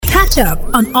Catch up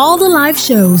on all the live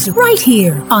shows right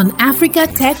here on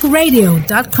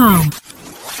africatechradio.com.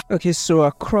 Okay, so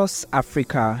across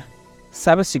Africa,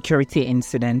 cybersecurity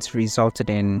incidents resulted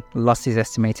in losses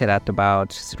estimated at about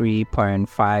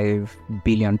 $3.5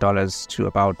 billion to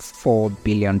about $4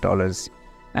 billion.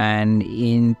 And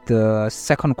in the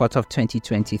second quarter of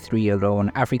 2023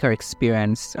 alone, Africa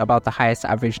experienced about the highest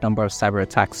average number of cyber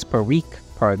attacks per week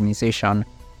per organization,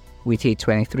 with a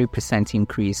 23%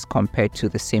 increase compared to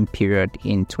the same period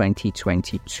in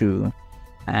 2022.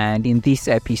 And in this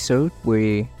episode,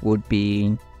 we would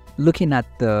be looking at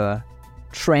the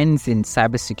trends in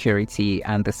cybersecurity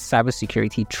and the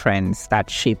cybersecurity trends that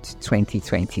shaped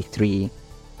 2023.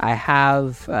 I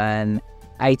have an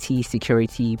IT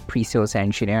security pre-sales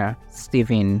engineer,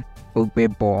 Stephen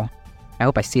Ogbebor. I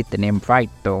hope I said the name right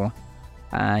though.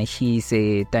 He's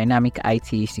a dynamic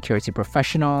IT security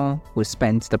professional who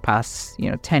spent the past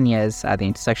 10 years at the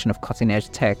intersection of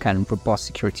cutting-edge tech and robust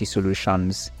security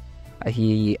solutions.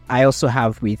 I also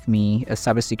have with me a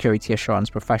cybersecurity assurance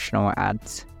professional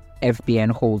at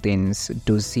FBN Holdings,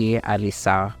 Dozie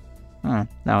Alisah.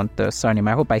 Now the surname,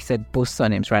 I hope I said both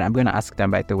surnames right. I'm going to ask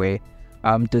them, by the way.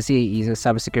 Dozie is a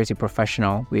cybersecurity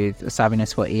professional with a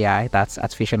savviness for AI, that's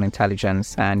artificial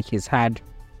intelligence, and he's had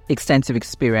extensive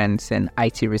experience in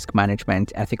IT risk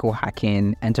management, ethical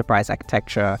hacking, enterprise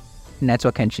architecture,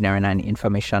 network engineering, and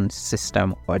information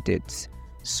system audits.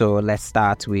 So let's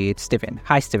start with Stephen.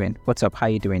 Hi, Stephen. What's up? How are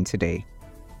you doing today?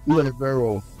 Very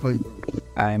well.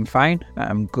 I'm fine.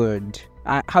 I'm good.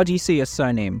 How do you say your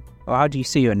surname? Or how do you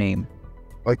say your name?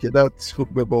 Okay, that's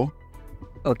Ogbebor.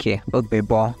 Okay,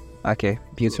 Ogbebor. Okay,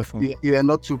 beautiful. You're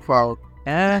not too far.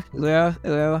 Now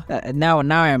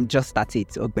I'm just at it,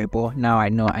 Ogbebor. Now I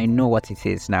know what it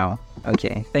is now.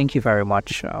 Okay, thank you very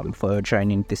much for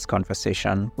joining this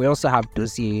conversation. We also have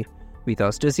Dozie with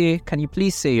us. Dozie, can you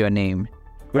please say your name?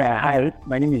 Yeah, hi,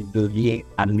 my name is Dozie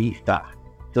Alisah.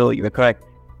 So you were correct.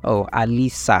 Oh,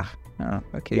 Alisah. Oh,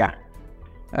 okay. Yeah.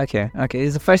 Okay.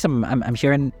 It's the first time I'm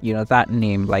hearing that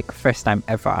name, like first time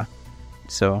ever.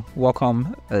 So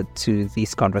welcome to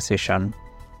this conversation,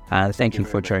 and thank you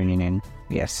for joining in.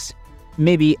 Yes.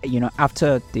 Maybe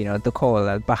after the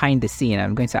call, behind the scene,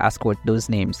 I'm going to ask what those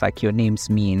names, like your names,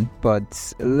 mean.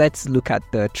 But let's look at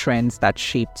the trends that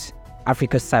shaped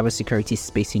Africa's cybersecurity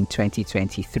space in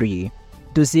 2023.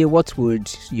 Dozie, what would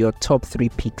your top 3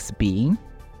 picks be?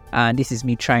 And this is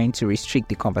me trying to restrict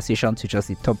the conversation to just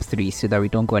the top 3 so that we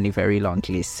don't go on a very long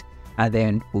list. And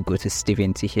then we'll go to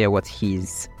Stephen to hear what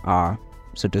his are.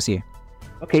 So Dozie.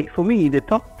 Okay, for me, the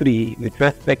top 3 with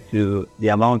respect to the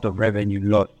amount of revenue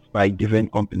lost by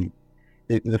different companies.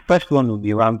 The first one will be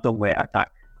ransomware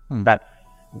attack. That's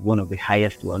one of the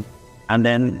highest ones. And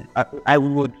then I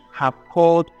would have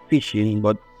called phishing,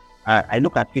 but I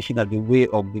look at phishing as a way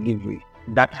of delivery.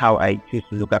 That's how I choose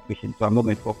to look at phishing. So I'm not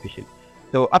going for phishing.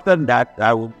 So after that,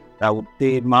 I would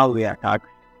say malware attacks.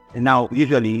 And now,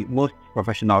 usually, most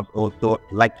professionals also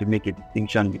like to make a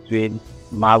distinction between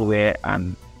malware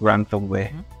and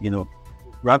ransomware.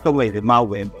 Ransomware is a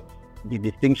malware, but the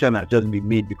distinction has just been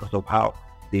made because of how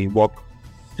they work.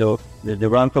 So there's the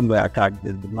ransomware attack,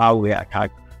 there's the malware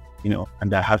attack,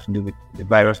 and that has to do with the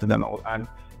virus and all. And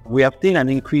we have seen an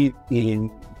increase in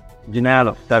denial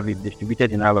of service,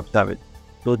 distributed denial of service.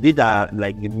 So these are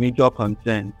like the major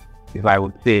concerns, if I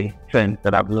would say, trends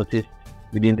that I've noticed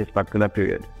within this particular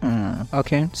period.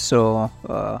 Okay, so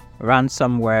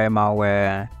ransomware,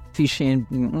 malware,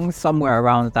 phishing, somewhere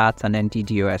around that, and then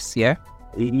DDoS, yeah?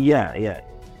 Yeah.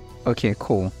 Okay,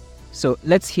 cool. So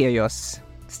let's hear yours,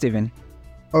 Stephen.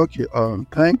 Okay,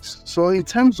 thanks. So in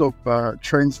terms of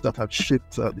trends that have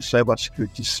shaped the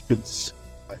cybersecurity space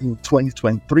in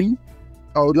 2023,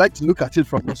 I would like to look at it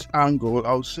from this angle.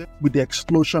 I would say with the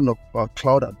explosion of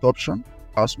cloud adoption,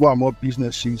 as more and more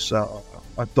businesses are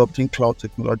adopting cloud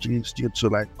technologies due to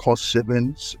like cost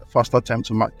savings, faster time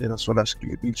to market, as well as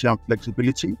scalability and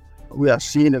flexibility. We are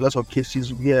seeing a lot of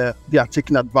cases where they are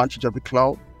taking advantage of the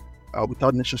cloud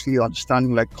without necessarily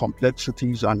understanding like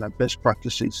complexities and best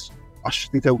practices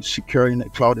associated with securing a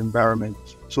cloud environment.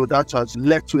 So that has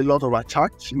led to a lot of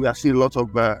attacks. We are seeing a lot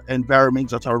of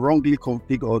environments that are wrongly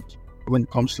configured when it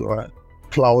comes to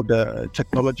cloud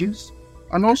technologies.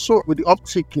 And also with the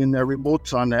uptick in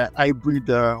remote and hybrid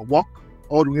work,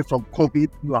 all the way from COVID,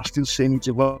 you are still seeing it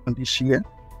even this year,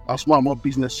 as more and more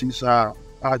businesses are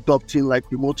adopting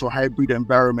like remote or hybrid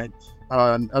environments.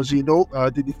 And as you know,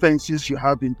 the defenses you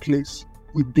have in place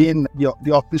within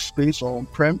the office space or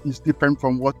on-prem is different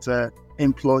from what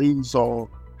employees or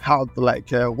have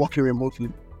like working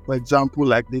remotely. For example,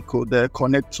 like they could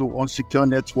connect to unsecure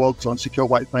networks, unsecure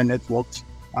Wi-Fi networks,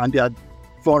 and they are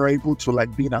vulnerable to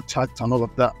like being attacked and all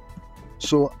of that.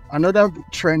 So another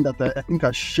trend that I think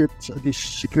has shaped this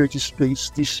security space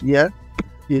this year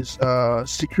is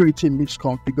security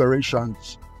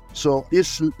misconfigurations. So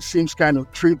this seems kind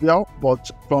of trivial, but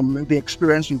from the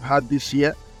experience we've had this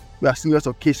year, we are seeing lots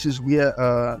of cases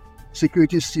where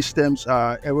security systems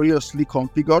are erroneously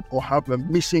configured or have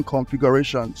missing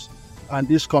configurations. And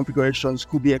these configurations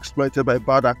could be exploited by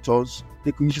bad actors.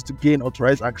 They could use it to gain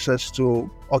authorized access to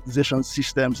organization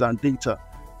systems and data.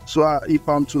 So if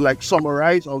I'm to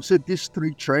summarize, I would say these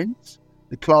three trends: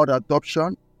 the cloud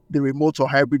adoption, the remote or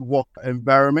hybrid work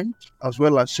environment, as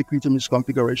well as security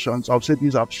misconfigurations. I would say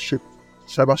these have shaped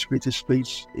cybersecurity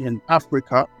space in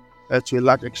Africa to a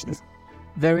large extent.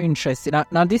 Very interesting.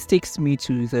 Now this takes me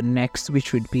to the next,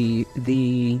 which would be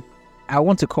I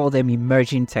want to call them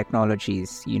emerging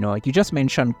technologies. You just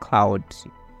mentioned cloud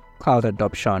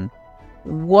adoption.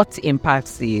 What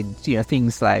impacts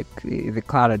things like the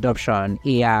cloud adoption,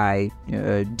 AI,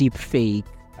 deep fake,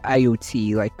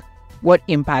 IoT? What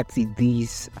impact did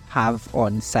these have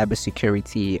on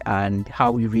cybersecurity, and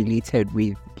how we related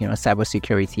with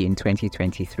cybersecurity in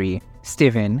 2023?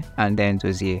 Stephen, and then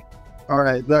Dozie. All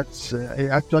right, that's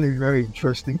actually a very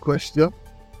interesting question.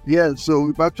 Yeah, so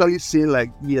we've actually seen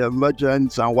the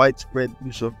emergence and widespread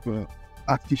use of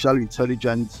artificial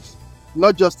intelligence,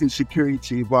 not just in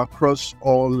security, but across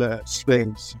all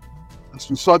spheres. As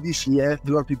we saw this year,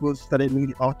 a lot of people started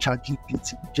looking at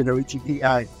ChatGPT, generative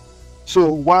AI.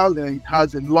 So while it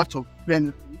has a lot of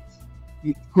benefits,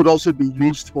 it could also be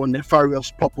used for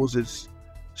nefarious purposes.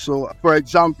 So, for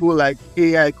example,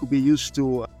 AI could be used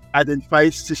to identify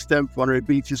system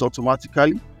vulnerabilities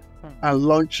automatically and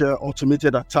launch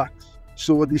automated attacks.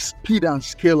 So the speed and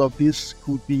scale of this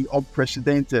could be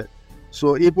unprecedented.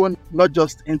 So even not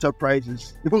just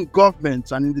enterprises, even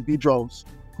governments and individuals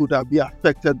could be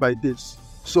affected by this.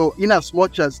 So in as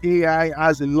much as AI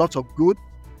has a lot of good,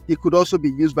 it could also be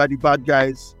used by the bad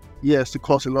guys, to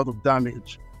cause a lot of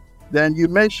damage. Then you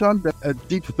mentioned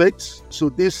deep fakes. So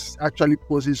this actually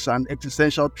poses an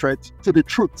existential threat to the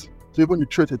truth, to even the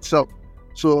truth itself.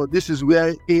 So this is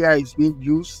where AI is being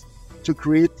used to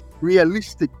create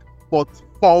realistic but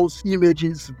false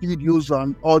images, videos,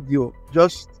 and audio.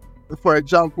 Just for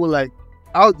example,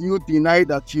 how do you deny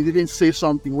that you didn't say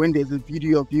something when there's a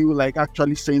video of you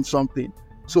actually saying something?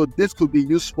 So this could be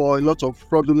used for a lot of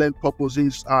fraudulent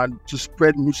purposes and to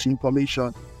spread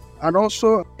misinformation. And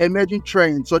also emerging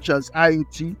trends such as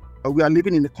IoT. We are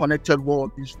living in a connected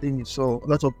world these days. So a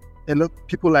lot of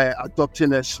people are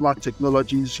adopting smart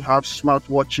technologies. You have smart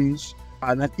watches,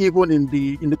 and even in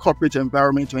the corporate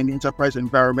environment or in the enterprise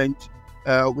environment,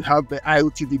 we have the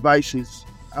IoT devices.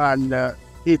 And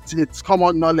it's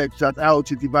common knowledge that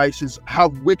IoT devices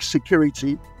have weak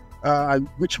security,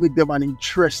 which make them an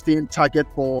interesting target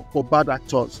for bad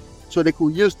actors. So they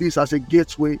could use this as a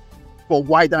gateway for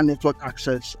wider network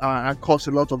access and cause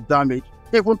a lot of damage,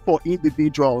 even for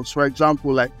individuals. For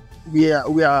example, we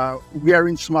are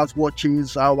wearing smart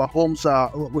watches. Our homes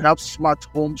we have smart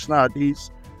homes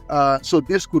nowadays. So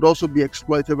this could also be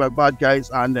exploited by bad guys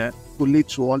and could lead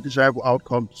to undesirable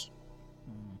outcomes.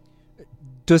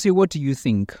 Dozie, what do you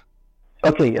think?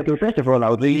 Okay, first of all, I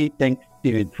would really thank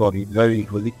Stephen for his very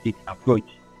holistic approach.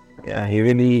 He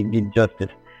really did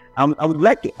justice. I would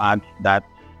like to add that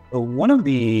one of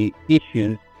the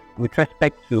issues with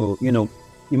respect to,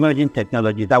 emerging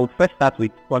technologies, I would first start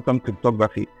with quantum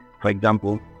cryptography, for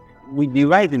example. With the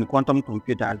rise in quantum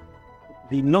computers,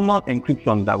 the normal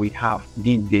encryption that we have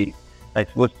these days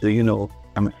that's supposed to,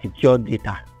 secure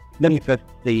data. Let me first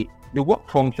say the work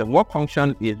function. Work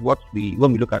function is when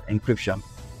we look at encryption.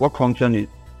 Work function is,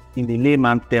 in the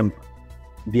layman's term,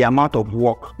 the amount of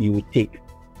work you would take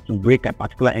to break a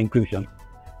particular encryption.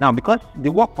 Now, because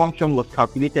the work function was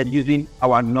calculated using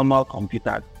our normal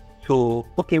computers, so,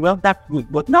 okay, well, that's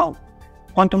good. But now,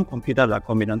 quantum computers are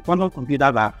coming, and quantum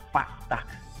computers are faster.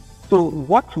 So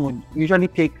what would usually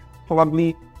take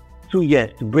probably 2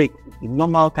 years to break the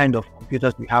normal kind of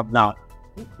computers we have now,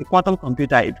 a quantum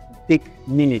computer, it takes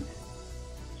minutes.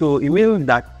 So it means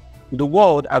that the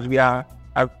world, as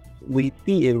we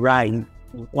see a rise in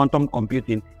quantum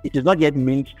computing, it is not yet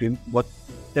mainstream, but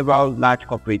several large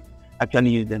corporates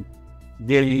actually use them.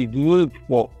 There is need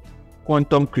for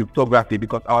quantum cryptography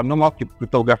because our normal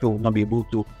cryptography will not be able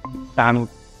to stand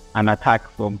an attack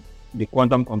from the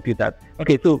quantum computers.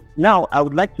 Okay, so now I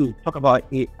would like to talk about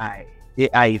AI.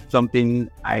 AI is something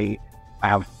I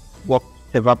have worked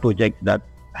several projects that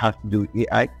has to do with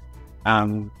AI.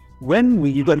 When we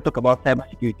usually talk about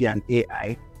cybersecurity and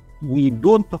AI, we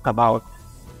don't talk about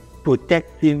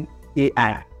protecting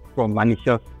AI from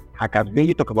malicious hackers. When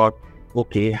you talk about,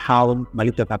 how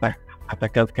malicious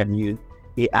attackers can use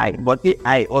AI, but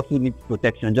AI also needs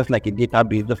protection, just like a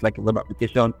database, just like a web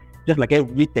application, just like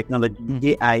every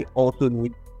technology. AI also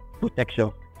needs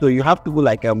protection. So you have to go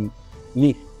like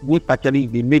NIST actually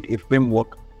they made a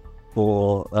framework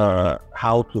for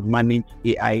how to manage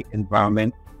AI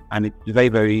environment, and it's a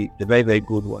very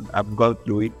good one. I've gone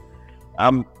through it.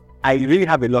 I really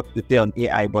have a lot to say on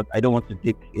AI, but I don't want to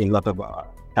take a lot of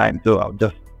time, so I'll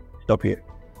just stop here.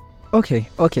 Okay.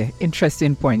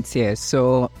 Interesting points here.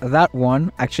 So that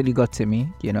one actually got to me,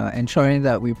 ensuring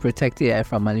that we protect AI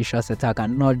from malicious attack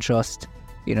and not just,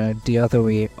 the other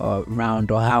way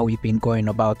around or how we've been going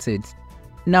about it.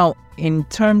 Now, in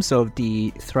terms of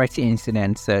the threat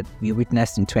incidents that we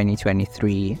witnessed in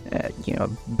 2023,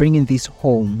 bringing this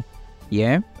home,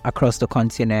 across the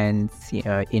continent,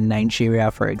 in Nigeria,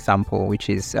 for example, which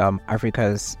is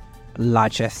Africa's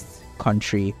largest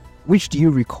country. Which do you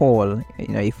recall,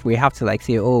 if we have to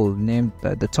say, name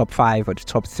the top 5 or the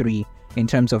top 3 in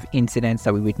terms of incidents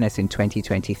that we witnessed in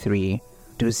 2023?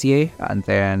 Dozie and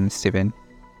then Stephen.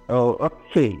 Oh,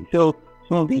 okay. So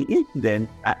the incident,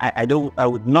 I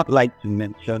would not like to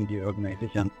mention the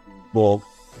organization involved.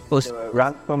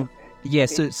 Ransom.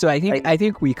 Yes, so I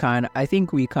think we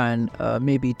can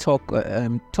maybe talk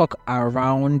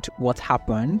around what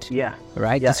happened. Yeah.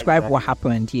 Right. Yeah, describe exactly. what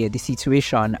happened here, the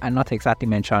situation, and not exactly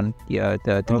mention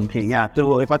the. Okay. Yeah.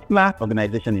 So a particular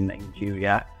organization in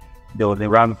Nigeria, there was a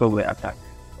ransomware attack.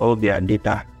 All their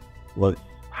data was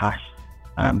hashed,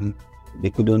 and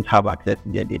they couldn't have access to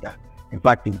their data. In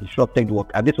fact, it disrupted work,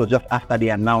 and this was just after they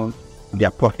announced their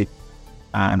profit,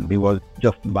 and it was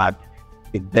just bad.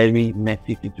 A very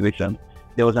messy situation.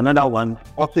 There was another one,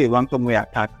 also a ransomware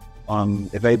attack on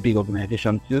a very big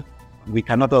organization too. We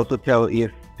cannot also tell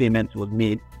if payments was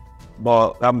made,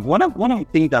 but one of the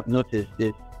things I've noticed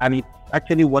is, and it's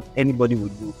actually what anybody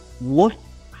would do. Most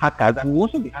hackers and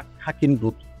most of the hacking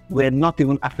groups were not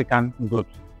even African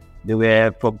groups. They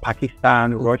were from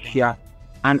Pakistan, Russia,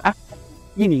 and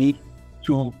actually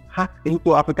to hack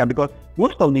into Africa because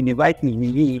most of the devices we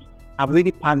use have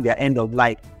already passed their end of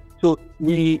life. So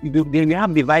we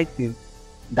have devices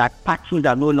that patches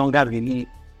are no longer released.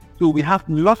 So we have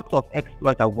lots of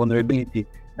exploits and vulnerability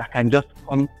that can just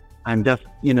come and just,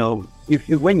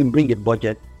 when you bring a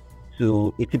budget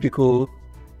to a typical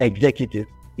executive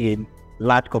in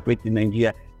large corporates in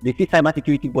Nigeria, they see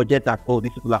cybersecurity budgets as,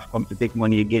 these people have come to take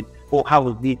money again. How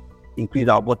will this increase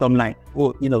our bottom line?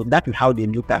 That is how they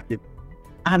look at it.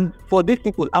 And for these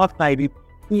people outside, it's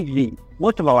easy.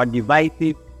 Most of our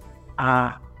devices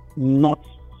are not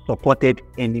supported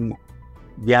anymore.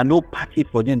 There are no patches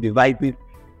for these devices,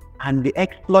 and the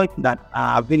exploits that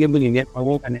are available in the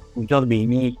internet will just be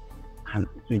me, and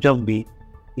it will just be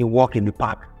a walk in the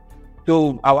park.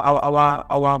 So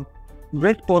our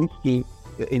response team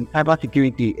in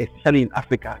cybersecurity, especially in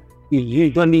Africa, is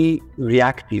usually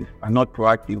reactive and not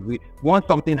proactive. Once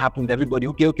something happens, everybody,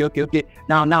 okay.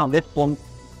 Now let's pump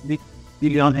this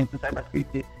billion into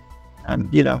cybersecurity, and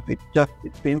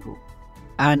it's painful.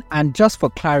 And just for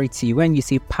clarity, when you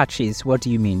say patches, what do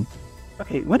you mean?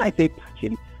 Okay, when I say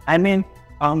patching, I mean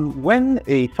when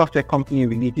a software company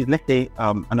releases, let's say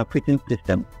an operating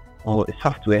system or a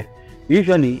software,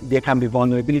 usually there can be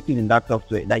vulnerabilities in that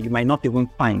software that you might not even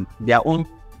find. Their own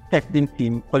testing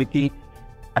team, quality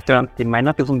assurance team might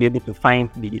not even be able to find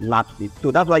the lapses. So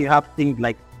that's why you have things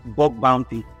like bug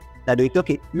bounty that they say,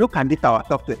 okay, look at this our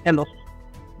software, tell us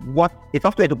what a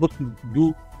software is supposed to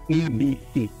do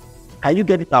ABC. Can you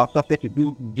get our software to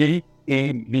do G,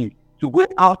 A, B, to go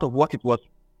out of what it was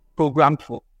programmed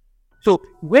for? So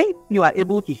when you are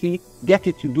able to get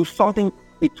it to do something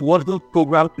it wasn't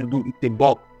programmed to do, it's a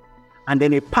bug. And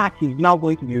then a patch is now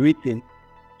going to be written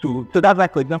so that's why,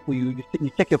 for example, you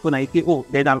check your phone and you say,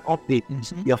 there's an update.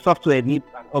 Mm-hmm. Your software needs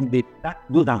an update.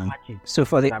 Those are patches. So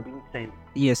for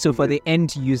the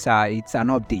end user, it's an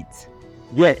update.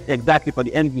 Yes, exactly. For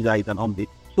the end user, it's an update.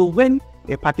 So when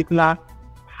a particular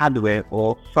hardware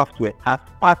or software has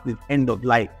passed its end of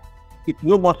life, it's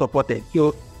no more supported.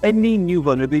 So any new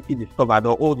vulnerability discovered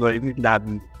or old vulnerability that has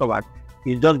been discovered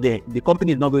is just there. The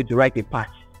company is not going to write a patch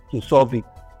to solve it.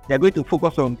 They're going to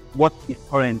focus on what is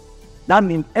current. That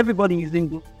means everybody using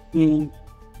those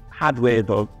hardware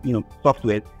or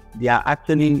software, they are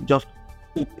actually just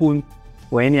open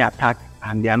for any attack,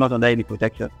 and they are not under any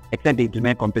protection except they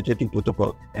implement compensating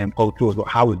protocol and controls. But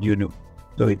how would you know?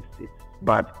 So it's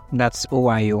bad. That's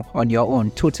OIO on your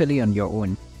own, totally on your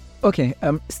own. Okay,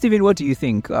 Stephen, what do you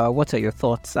think? What are your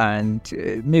thoughts? And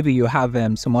maybe you have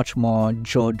so much more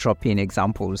jaw-dropping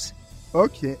examples.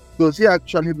 Okay, because he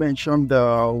actually mentioned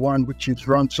the one which is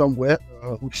ransomware.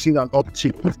 We've seen an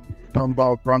uptick in number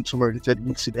of ransomware-related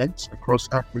incidents across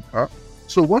Africa.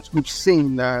 So what we've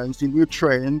seen is a new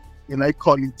trend, and I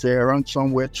call it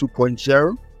ransomware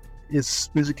 2.0. It's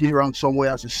basically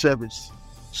ransomware as a service.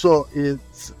 So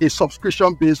it's a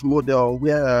subscription-based model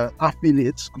where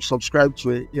affiliates could subscribe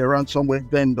to a ransomware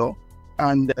vendor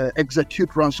and execute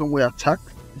ransomware attack.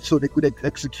 So they could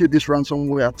execute these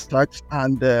ransomware attacks,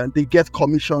 and they get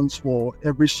commissions for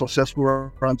every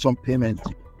successful ransom payment.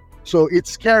 So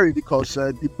it's scary because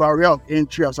the barrier of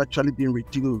entry has actually been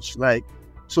reduced.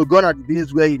 So gone are the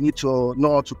days where you need to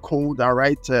know how to code and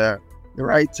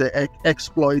write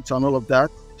exploits and all of that.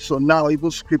 So now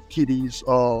even script kiddies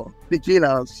or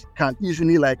beginners can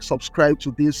easily subscribe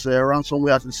to these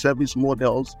ransomware as a service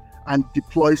models and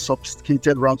deploy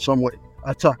sophisticated ransomware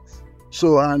attacks.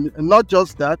 So, and not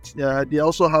just that, they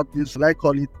also have this, I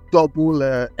call it double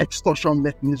extortion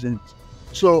mechanisms.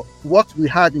 So what we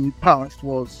had in the past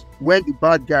was when the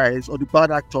bad guys or the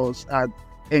bad actors had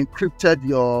encrypted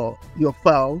your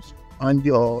files and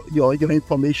your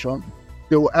information,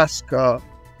 they will ask for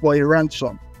a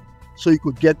ransom so you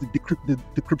could get the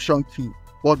decryption key.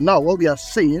 But now what we are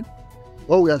seeing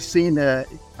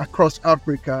across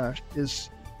Africa is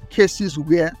cases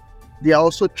where they are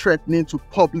also threatening to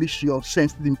publish your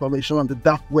sensitive information on the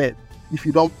dark web if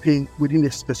you don't pay within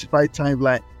a specified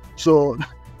timeline. So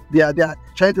they are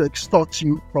trying to extort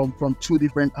you from two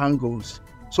different angles.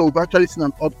 So we've actually seen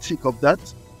an uptick of that.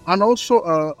 And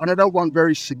also another one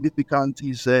very significant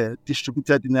is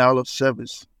distributed denial of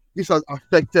service. This has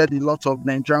affected a lot of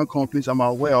Nigerian companies I'm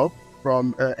aware of,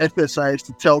 from FSIs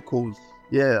to telcos.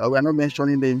 Yeah, we're not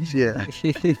mentioning names here.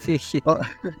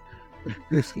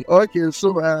 Okay,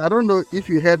 so I don't know if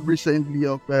you heard recently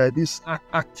of this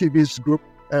activist group,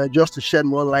 just to shed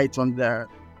more light on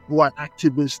what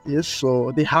activist is.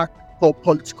 So they hack for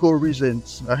political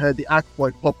reasons. They act for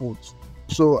a purpose.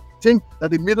 So I think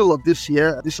at the middle of this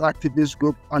year, this activist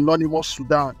group, Anonymous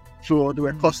Sudan, so they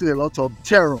were causing a lot of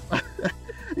terror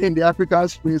in the African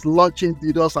space, launching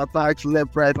DDoS attacks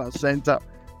left, right, and center.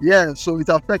 Yeah, so it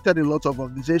affected a lot of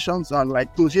organizations. And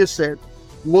like Dozie said,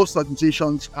 most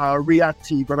organizations are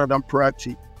reactive rather than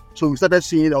proactive. So we started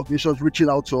seeing organizations reaching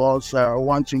out to us,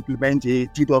 want to implement a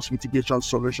DDoS mitigation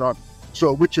solution.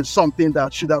 So which is something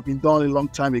that should have been done a long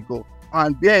time ago.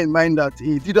 And bear in mind that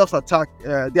a DDoS attack,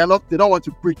 they don't want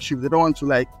to breach you. They don't want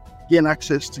to gain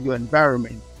access to your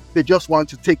environment. They just want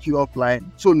to take you offline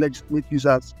so legitimate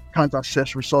users can't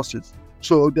access resources.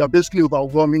 So they're basically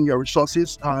overwhelming your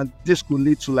resources, and this could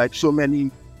lead to so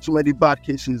many bad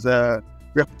cases,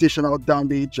 reputational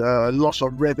damage, loss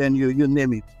of revenue, you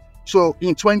name it. So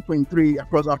in 2023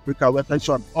 across Africa, we're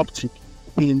saw an uptick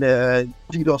in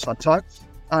DDoS attacks.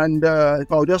 And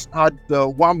if I'll just add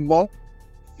one more,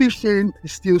 phishing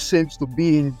still seems to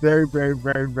be a very, very,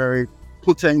 very, very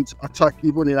potent attack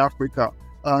even in Africa.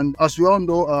 And as we all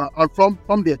know, and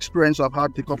from the experience I've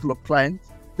had with a couple of clients,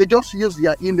 they just use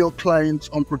their email clients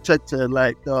unprotected.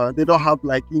 They don't have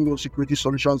email security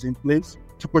solutions in place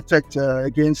to protect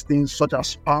against things such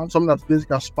as spam, something that's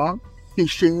basic as spam,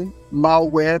 phishing,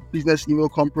 malware, business email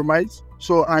compromise.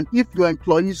 So, and if your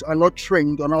employees are not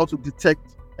trained on how to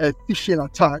detect phishing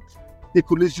attacks, they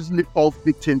could easily fall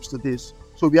victims to this.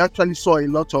 So we actually saw a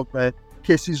lot of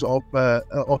cases of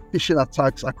phishing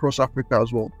attacks across Africa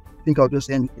as well. I think I'll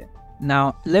just end here.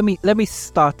 Now, let me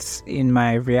start in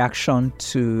my reaction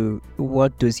to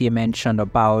what Dozie mentioned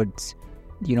about,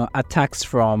 attacks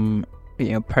from,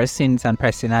 persons and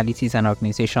personalities and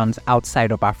organizations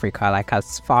outside of Africa, like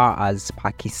as far as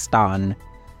Pakistan.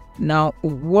 Now,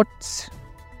 what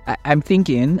I'm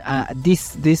thinking,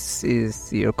 this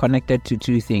is connected to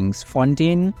two things: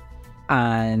 funding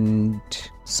and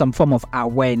some form of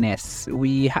awareness.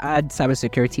 We had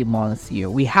Cybersecurity Month here.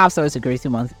 We have Cybersecurity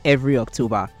Month every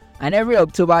October. And every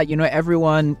October,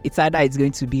 everyone, it's either it's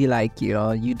going to be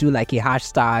you do a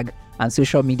hashtag, and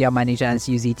social media managers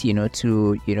use it,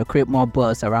 to, create more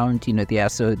buzz around,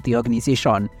 the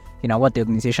organization, what the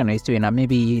organization is doing. And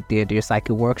maybe there's a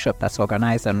workshop that's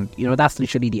organized, and, that's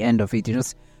literally the end of it. It's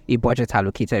just a budget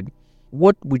allocated.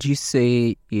 What would you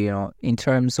say, in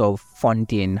terms of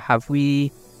funding? Have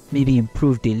we maybe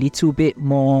improved a little bit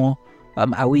more?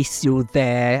 Are we still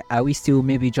there? Are we still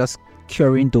maybe just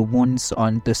curing the wounds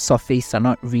on the surface and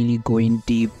not really going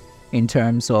deep in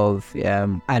terms of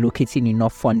allocating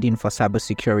enough funding for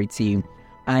cybersecurity?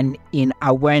 And in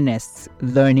awareness,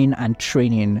 learning and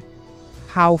training,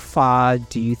 how far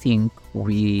do you think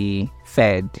we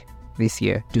fared this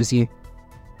year? Dozie?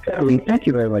 Thank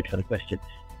you very much for the question.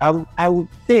 I would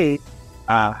say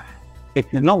it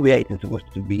is not where it is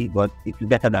supposed to be, but it's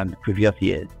better than the previous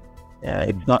years.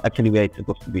 It's not actually where it's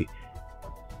supposed to be.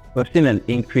 We've seen an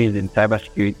increase in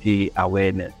cybersecurity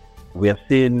awareness. We have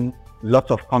seen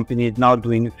lots of companies now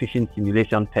doing phishing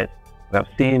simulation tests. We have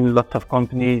seen lots of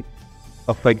companies,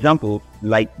 for example,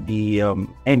 like the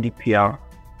NDPR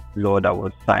law that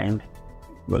was signed,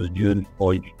 was June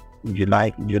or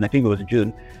July, June, I think it was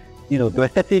June. There were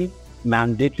certain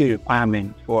mandatory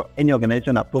requirements for any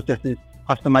organization that processes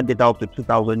customer data up to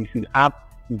 2,000. You should have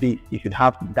this, you should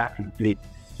have that in place.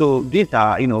 So these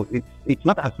are, it's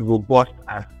not as robust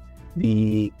as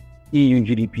the EU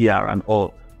GDPR and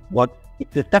all, but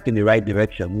it's a step in the right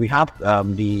direction. We have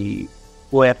the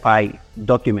OFI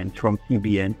document from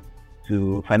CBN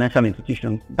to financial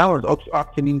institutions. That was also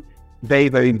actually very,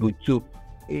 very good to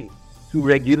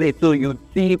regulate. So you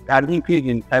see an increase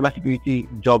in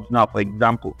cybersecurity jobs now, for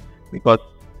example, because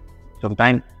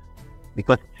sometimes it's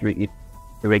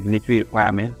a regulatory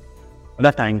requirement,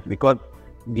 other times because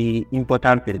the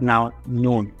importance is now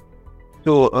known.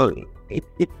 So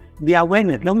it's the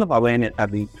awareness, level of awareness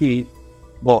has increased,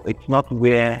 but it's not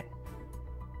where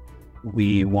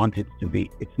we want it to be.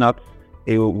 It's not,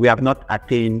 we have not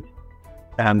attained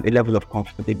a level of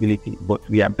comfortability, but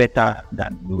we are better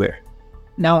than we were.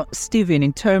 Now, Stephen,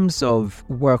 in terms of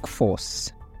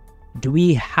workforce, do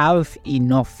we have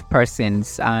enough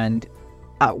persons, and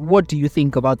what do you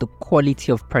think about the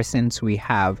quality of persons we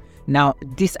have? Now,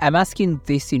 I'm asking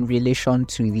this in relation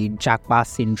to the Jagba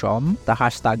syndrome, the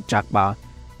hashtag Jagba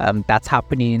that's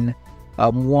happening.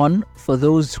 One, for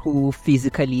those who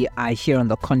physically are here on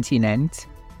the continent,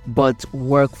 but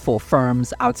work for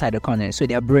firms outside the continent. So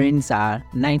their brains are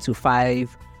 9 to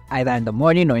 5, either in the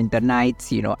morning or in the night,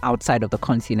 outside of the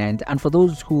continent. And for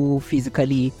those who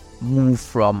physically move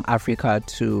from Africa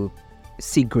to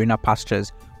seek greener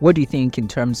pastures, what do you think in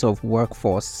terms of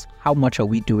workforce? How much are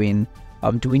we doing?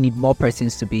 Do we need more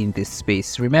persons to be in this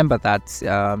space? Remember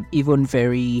that even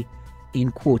very,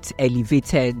 in quotes,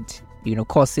 elevated,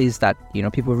 courses that,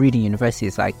 people read in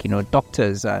universities like,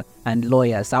 doctors and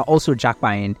lawyers are also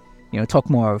jackpotting, talk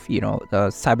more of, the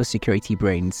cybersecurity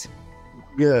brains.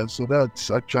 Yeah, so that's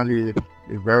actually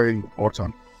a very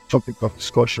important topic of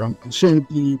discussion. So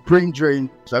the brain drain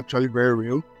is actually very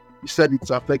real. You said it's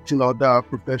affecting other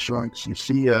professions. You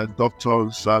see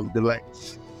doctors and the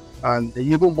likes. And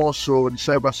even more so, the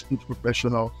cybersecurity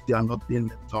professionals, they are not being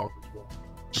left out as well.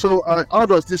 So how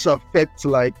does this affect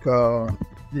the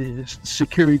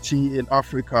security in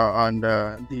Africa and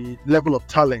the level of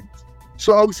talent?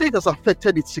 So I would say it has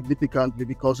affected it significantly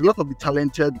because a lot of the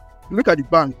talented, look at the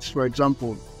banks, for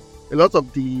example, a lot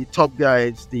of the top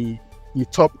guys, the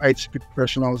top IT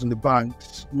professionals in the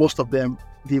banks, most of them,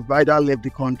 they've either left the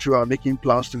country or are making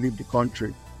plans to leave the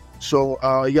country. So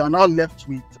you are now left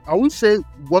with, I wouldn't say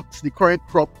what's the current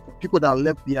crop, people that are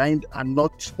left behind are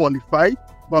not qualified,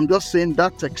 but I'm just saying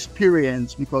that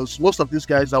experience, because most of these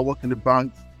guys that work in the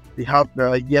bank, they have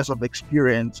years of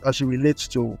experience as it relates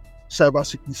to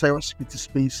cybersecurity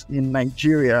space in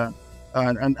Nigeria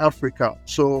and Africa.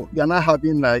 So you're not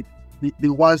having the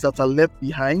ones that are left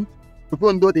behind.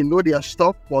 People know their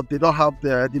stuff, but they don't have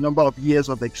the number of years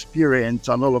of experience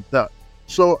and all of that.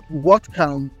 So what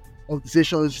can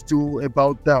organizations do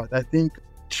about that? I think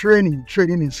training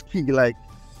is key. Like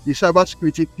the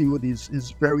cybersecurity field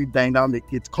is very dynamic.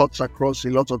 It cuts across a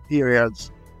lot of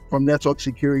areas, from network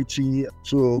security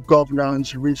to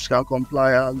governance, risk and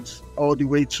compliance, all the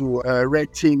way to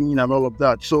red teaming and all of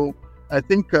that. So I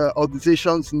think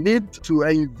organizations need to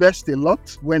invest a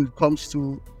lot when it comes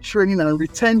to training and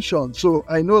retention. So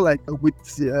I know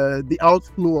with the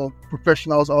outflow of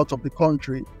professionals out of the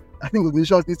country, I think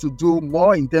organizations need to do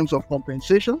more in terms of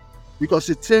compensation, because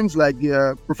it seems like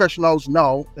professionals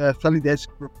now, especially the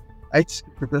IT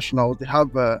professionals, they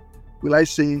have, a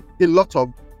lot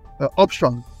of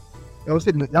options. I would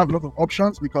say they have a lot of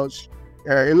options because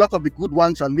a lot of the good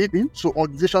ones are leaving. So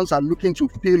organizations are looking to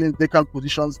fill in vacant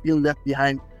positions being left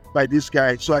behind by these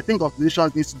guys. So I think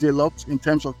organizations need to do a lot in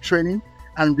terms of training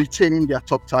and retaining their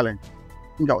top talent.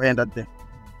 I think I'll end that there.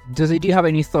 Dozie, do you have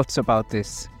any thoughts about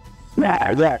this?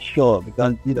 Yeah, sure.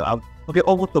 Because,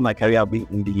 almost all my career I've been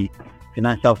in the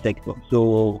financial sector.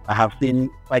 So I have seen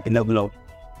quite a level of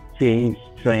change,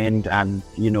 trend, and,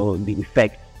 the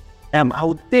effect. I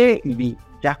would say the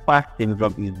Jagba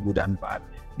syndrome is good and bad.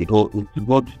 It's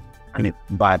good and it's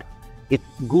bad. It's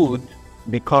good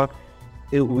because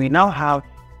we now have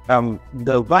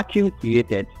the vacuum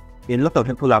created. A lot of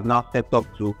people have now stepped up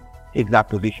to take that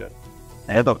position.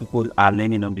 A lot of people are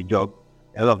learning on the job.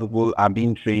 A lot of people are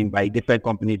being trained by different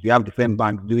companies. We have different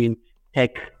banks doing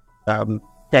tech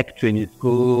training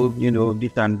school,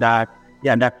 this and that.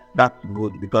 Yeah, that's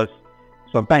good, because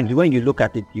sometimes when you look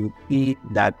at it, you see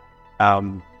that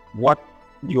what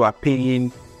you are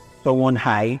paying someone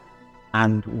high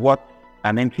and what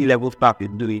an entry-level staff is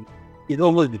doing it's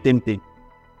almost the same thing.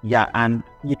 Yeah, and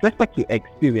with respect to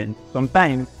experience,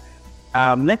 sometimes,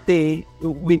 let's say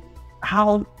with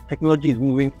how technology is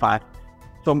moving fast,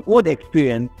 some old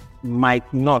experience might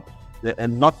not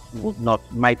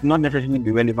necessarily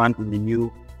be relevant in the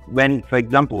new. When, for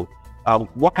example,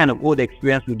 what kind of old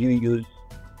experience would you use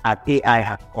as AI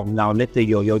has come now? Let's say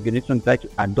your organization tries to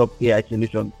adopt AI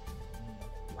solutions.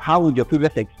 How would your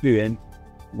previous experience,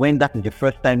 when that is the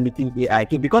first time meeting AI?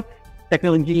 So because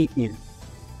technology is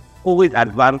always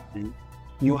advancing,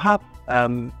 you have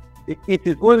it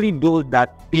is only those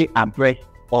that stay abreast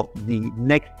of the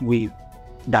next wave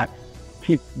that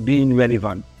keep being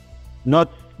relevant.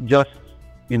 Not just,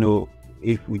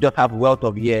 if we just have wealth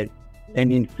of years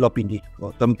ending floppy disk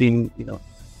or something,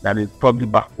 that is probably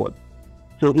backward.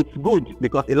 So it's good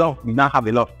because we now have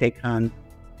a lot of tech hands.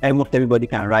 Almost everybody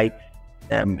can write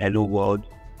hello world.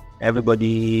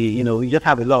 Everybody, we just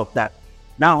have a lot of that.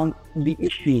 Now, the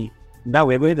issue that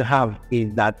we're going to have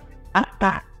is that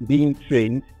after being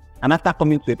trained and after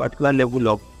coming to a particular level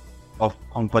of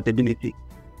comfortability,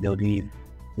 they'll leave.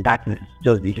 That is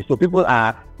just the issue. So people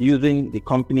are using the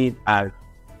companies as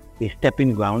a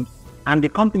stepping ground, and the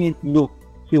companies look,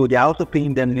 so they are also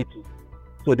paying them little.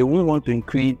 So they won't want to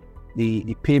increase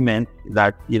the payment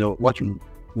that, what you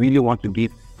really want to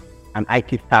give an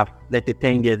IT staff, let's say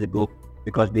 10 years ago,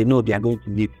 because they know they are going to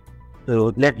leave.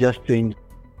 So let's just train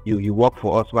you. You work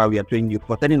for us while we are training you.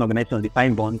 For certain organizations, they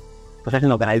find bonds. For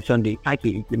certain organizations, they try to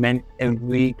implement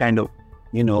every kind of,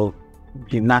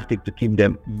 gymnastic to keep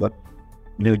them, but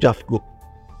they'll just go.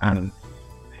 And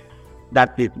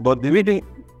that's it. But the reason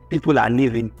people are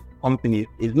leaving companies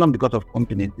is not because of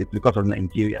companies, it's because of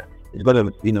Nigeria. It's because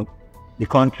of, the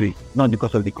country, not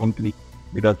because of the company.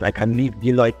 Because I can leave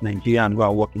Deloitte Nigeria and go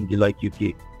and work in Deloitte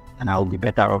UK and I'll be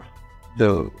better off.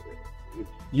 So it's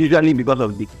usually because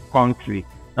of the country,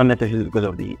 not necessarily because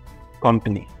of the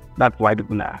company. That's why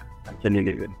people are actually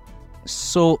leaving.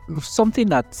 So something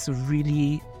that's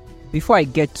really, before I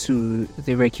get to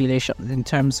the regulations in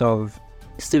terms of,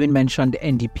 Stephen mentioned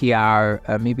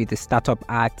NDPR, maybe the Startup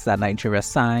Act that Nigeria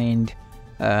signed.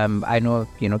 I know,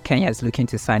 Kenya is looking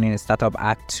to sign in a Startup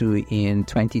Act too in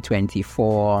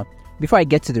 2024. Before I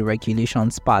get to the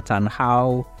regulations part and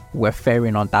how we're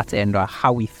faring on that end or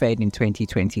how we fared in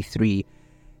 2023,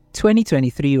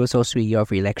 2023 was also a year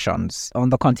of elections on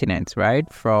the continent,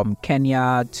 right? From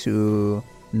Kenya to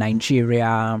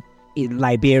Nigeria,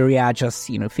 Liberia just,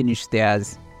 finished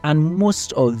theirs. And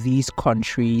most of these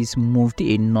countries moved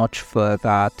a notch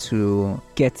further to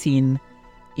getting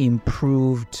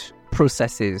improved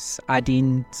processes,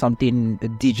 adding something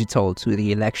digital to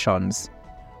the elections.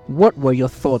 What were your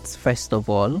thoughts, first of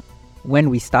all,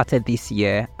 when we started this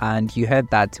year and you heard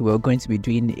that we're going to be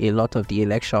doing a lot of the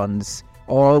elections,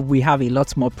 or we have a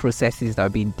lot more processes that are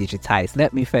being digitized?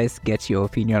 Let me first get your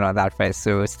opinion on that first.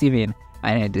 So, Stephen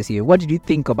and Dozie, what did you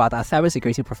think about our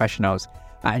cybersecurity professionals?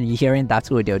 And you're hearing that,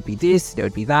 there would be this, there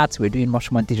would be that, we're doing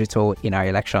much more digital in our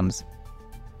elections.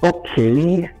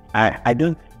 Okay,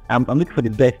 I'm looking for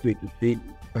the best way to say it.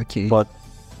 Okay. But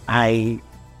I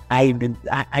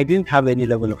didn't have any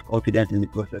level of confidence in the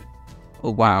process. Oh,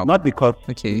 wow. Not because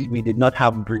we did not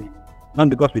have brain. Not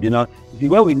because we did not. See,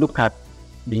 when we look at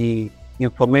the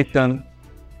information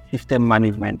system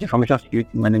management, information security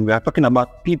management, we are talking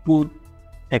about people,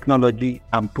 technology,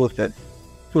 and process.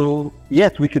 So,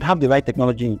 yes, we should have the right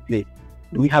technology in place.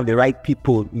 Do we have the right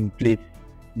people in place?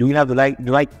 Do we have the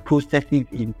right processes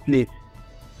in place?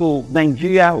 So,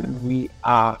 Nigeria, we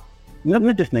are,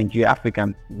 not just Nigeria,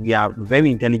 Africans, we are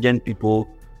very intelligent people.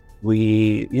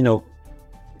 We,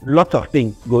 lots of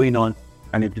things going on,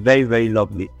 and it's very, very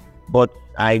lovely. But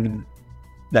I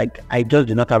just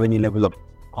did not have any level of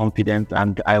confidence,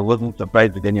 and I wasn't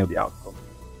surprised with any of the outcomes.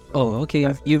 Oh,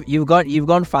 okay. You've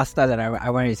gone faster than I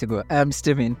wanted to go.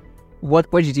 Stephen, what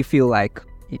did you feel like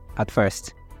at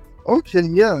first? Okay,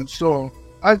 yeah. So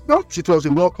I thought it was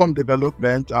a welcome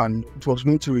development, and it was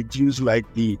going to reduce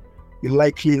the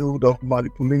likelihood of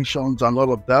manipulations and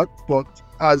all of that. But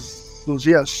as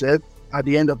Dozie has said, at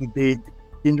the end of the day,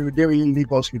 they really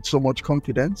leave us with so much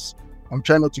confidence. I'm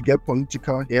trying not to get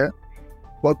political here,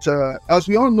 but as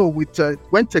we all know,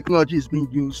 when technology is being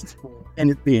used for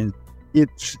anything,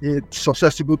 it's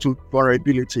susceptible to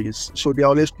vulnerabilities. So there are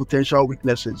always potential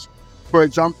weaknesses. For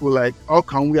example, how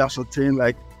can we ascertain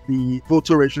the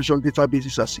voter registration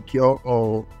databases are secure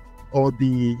or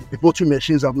the voting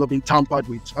machines have not been tampered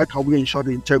with? How can we ensure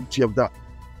the integrity of that?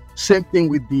 Same thing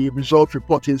with the result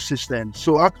reporting system.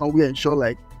 So how can we ensure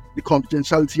the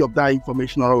confidentiality of that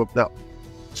information and all of that?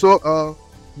 So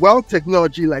while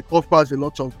technology offers a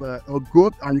lot of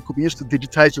good, and it could be used to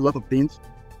digitize a lot of things,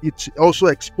 it also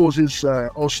exposes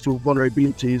us to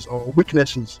vulnerabilities or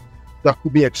weaknesses that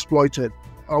could be exploited.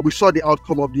 We saw the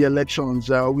outcome of the elections.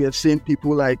 We have seen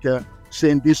people like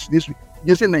saying this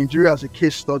using Nigeria as a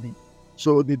case study.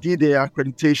 So they did their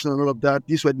accreditation and all of that.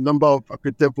 These were the number of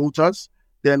accredited voters.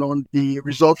 Then on the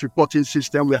results reporting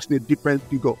system, we have seen a different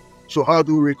figure. So how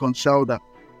do we reconcile that?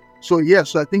 So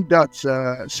yes, I think that's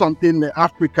something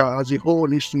Africa as a whole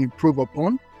needs to improve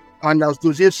upon. And as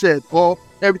Dozie said,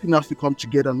 everything has to come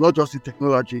together, not just the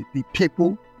technology, the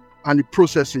people and the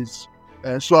processes,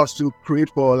 so as to create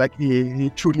for like a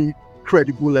truly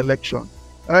credible election.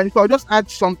 And if I just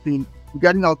add something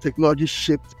regarding how technology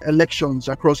shaped elections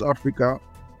across Africa,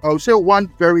 I would say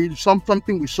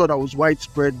something we saw that was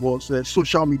widespread was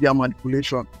social media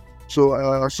manipulation.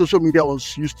 So social media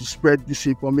was used to spread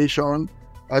disinformation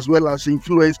as well as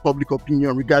influence public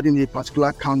opinion regarding a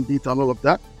particular candidate and all of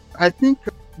that. I think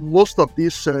most of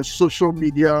these social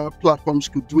media platforms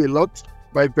could do a lot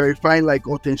by verifying like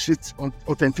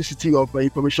authenticity of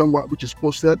information which is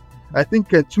posted. I think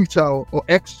Twitter or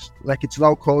X, like it's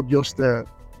now called, just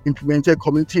implemented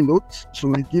community notes.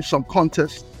 So it gives some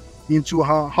context into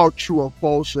how true or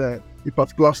false a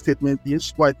particular statement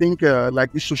is. But I think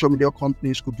like these social media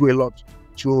companies could do a lot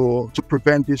to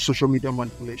prevent this social media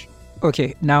manipulation.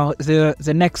 Okay, now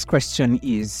the next question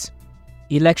is,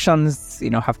 elections,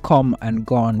 have come and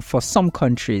gone for some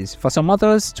countries. For some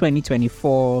others,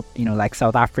 2024, like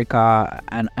South Africa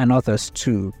and others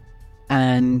too.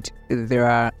 And there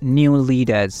are new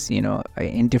leaders,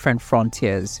 in different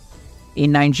frontiers.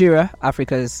 In Nigeria,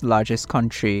 Africa's largest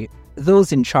country,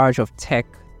 those in charge of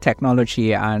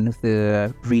technology and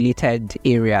the related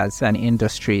areas and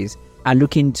industries are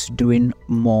looking to doing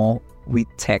more with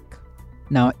tech.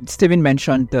 Now, Stephen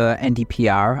mentioned the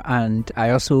NDPR, and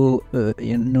I also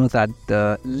know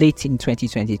that late in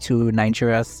 2022,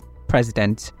 Nigeria's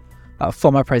president,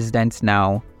 former president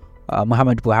now,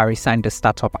 Muhammadu Buhari, signed the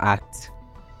Startup Act.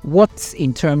 What,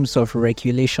 in terms of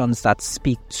regulations that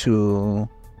speak to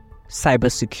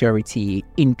cybersecurity,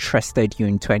 interested you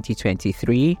in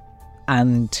 2023,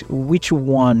 and which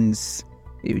ones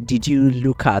did you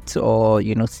look at or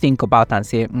think about and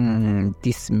say,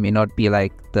 this may not be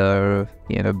like the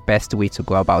best way to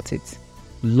go about it?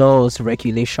 Laws,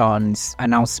 regulations,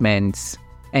 announcements,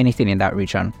 anything in that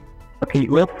region? Okay,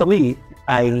 well, for me,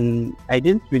 I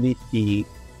didn't really see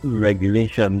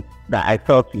regulation that I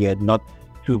felt were not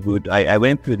too good. I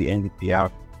went through the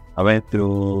NDPR, I went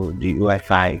through the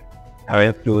USI, I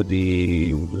went through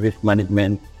the risk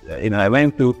management. I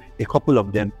went through a couple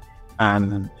of them,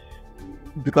 and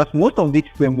because most of these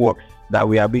frameworks that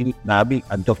are being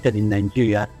adopted in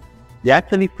Nigeria, they're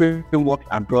actually frameworks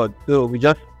abroad. So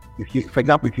for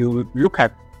example, if you look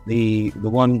at the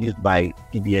one used by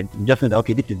TTS, you just know that,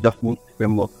 okay, this is just one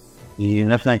framework, the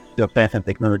National Institute of Science and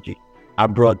Technology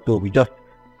abroad. So we just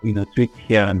tweak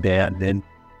here and there, and then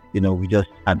we just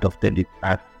adopted it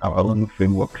as our own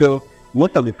framework. So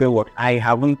most of the frameworks, I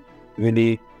haven't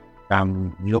really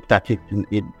looked at it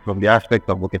from the aspect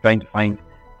of trying to find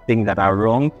things that are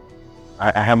wrong.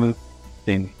 I haven't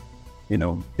seen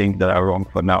things that are wrong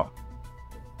for now.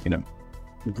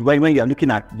 When you're looking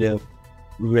at the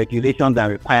regulations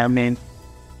and requirements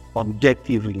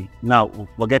objectively, now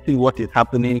forgetting what is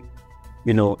happening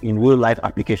in real life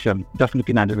application, just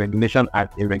looking at the regulation as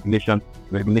a regulation,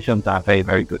 regulations are very,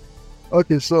 very good.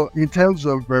 Okay, so in terms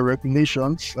of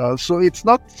regulations, so it's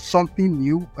not something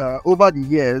new. Over the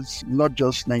years, not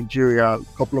just Nigeria, a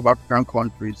couple of African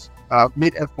countries have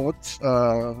made efforts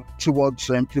towards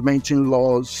implementing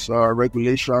laws,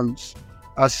 regulations,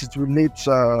 as it relates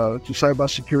to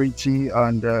cybersecurity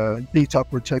and data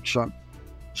protection.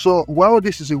 So while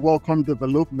this is a welcome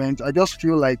development, I just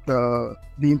feel like the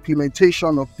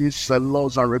implementation of these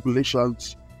laws and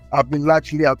regulations have been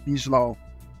largely abysmal.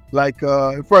 Like,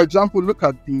 for example, look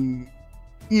at the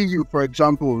EU, for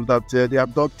example, that they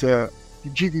adopt the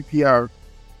GDPR,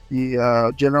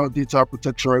 the General Data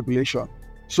Protection Regulation.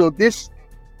 So this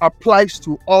applies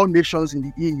to all nations in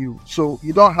the EU. So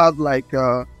you don't have like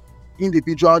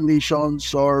individual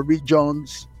nations or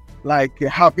regions like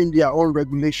having their own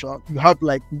regulation. You have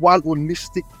like one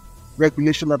holistic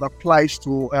regulation that applies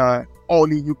to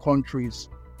all EU countries.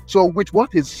 So with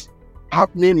what is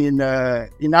happening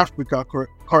in Africa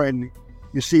currently,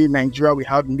 you see in Nigeria we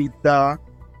have NIDA,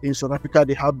 in South Africa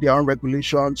they have their own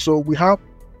regulation. So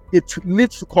it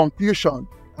leads to confusion,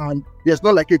 and there's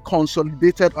not like a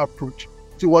consolidated approach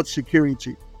towards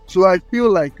security. So I feel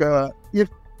like if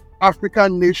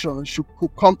African nations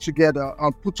could come together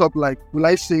and put up like, will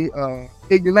I say, a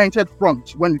united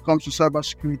front when it comes to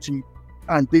cybersecurity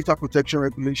and data protection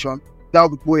regulation, that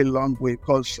would go a long way,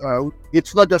 because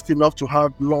it's not just enough to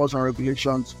have laws and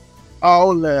regulations.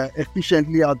 How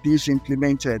efficiently are these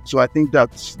implemented? So I think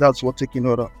that's what taking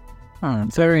note of.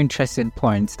 Very interesting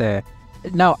points there.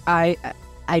 Now, I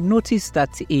noticed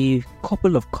that a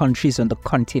couple of countries on the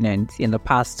continent in the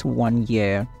past 1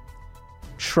 year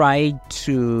tried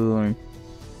to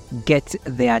get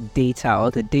their data,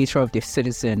 or the data of their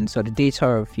citizens, or the data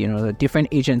of the different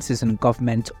agencies and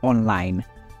government online.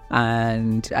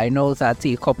 And I know that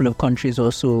a couple of countries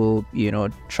also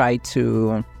tried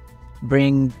to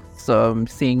bring some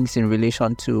things in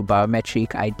relation to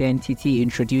biometric identity,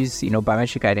 introduce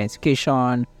biometric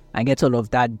identification, and get all of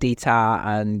that data,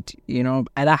 and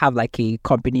either have like a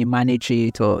company manage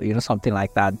it, or something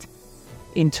like that.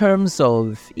 In terms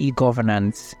of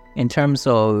e-governance, in terms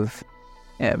of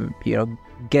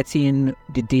getting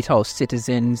the data of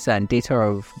citizens and data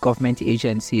of government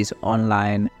agencies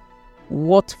online,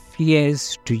 what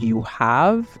fears do you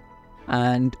have,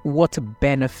 and what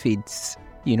benefits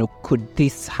could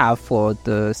this have for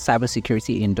the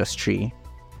cybersecurity industry?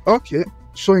 Okay,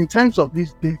 so in terms of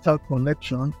this data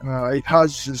collection, it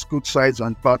has its good sides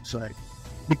and bad sides.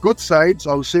 The good sides,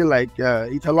 I would say,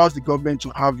 it allows the government to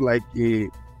have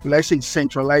let's say,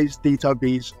 centralized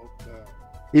database of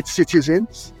its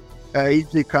citizens.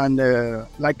 If they can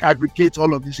aggregate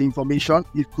all of this information,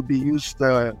 it could be used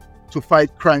to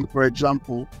fight crime, for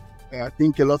example. I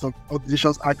think a lot of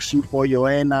organizations ask you for your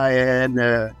NIN.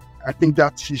 I think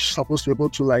that is supposed to be able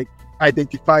to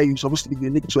identify you, supposed to be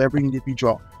unique to every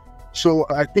individual. So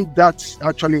I think that's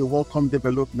actually a welcome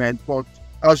development. But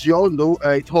as you all know,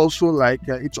 it also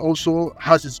it also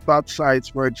has its bad sides,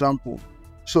 for example.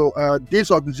 So these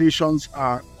organizations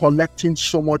are collecting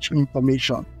so much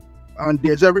information, and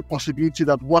there's every possibility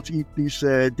that what if these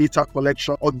data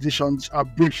collection organizations are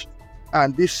breached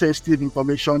and this sensitive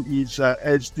information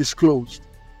is disclosed.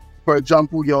 For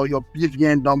example, your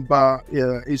BVN number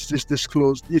is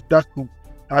disclosed. That could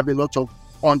have a lot of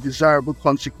undesirable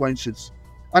consequences.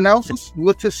 And I also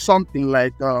noticed something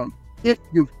if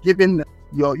you've given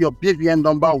your BVN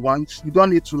number once, you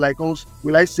don't need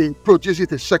to produce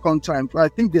it a second time. So I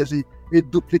think there's a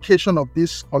duplication of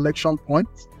this collection point.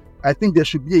 I think there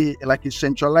should be a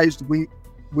centralized way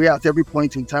at every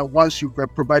point in time. Once you've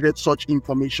provided such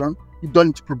information, you don't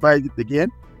need to provide it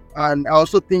again. And I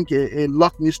also think a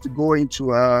lot needs to go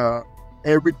into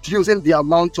reducing the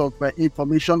amount of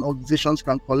information organizations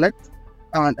can collect,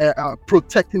 and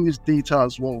protecting this data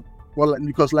as well. Well,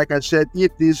 because like I said,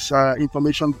 if this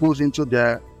information goes into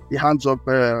the hands of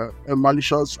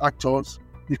malicious actors,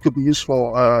 it could be used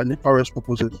for nefarious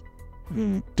purposes.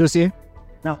 Dozie?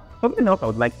 Now, something else I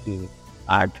would like to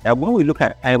add. When we look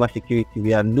at cybersecurity,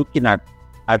 we are looking at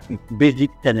basic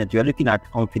tenets. We are looking at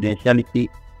confidentiality,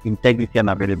 integrity, and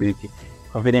availability.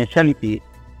 Confidentiality,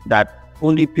 that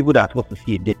only people that are supposed to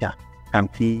see data can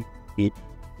see it.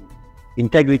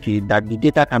 Integrity, that the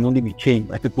data can only be changed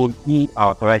by people who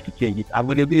are authorized to change it.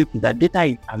 Availability, that data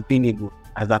is available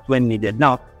as at when needed.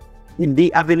 Now, in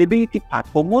the availability part,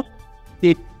 for most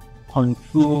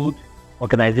state-controlled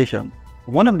organizations,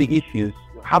 one of the issues,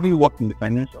 having worked in the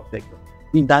financial sector,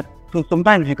 is that so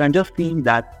sometimes you can just see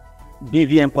that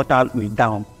BVM portal is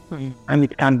down, and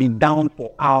it can be down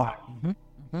for hours.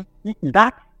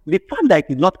 That the fact that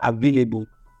it is not available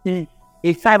is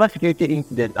a cybersecurity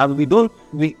incident, and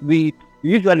we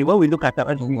usually when we look at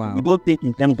it, we don't think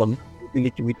in terms of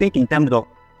visibility, we think in terms of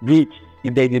breach.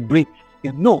 If there is a breach,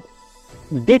 no,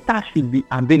 data should be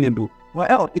available. Well,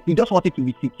 else, if you just want it to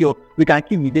be secure, we can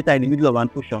keep the data in the middle of an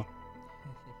ocean,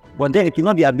 but then it will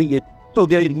not be available. So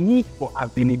there is need for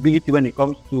availability when it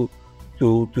comes to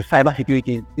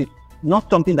cybersecurity. It's not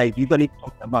something that is usually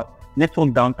talked about. Network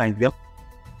downtime, we are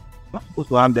not supposed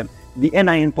to have them. The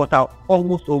NIN portal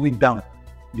almost always down.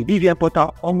 The BVN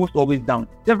portal almost always down.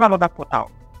 Several other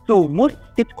portals. So most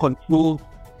state-controlled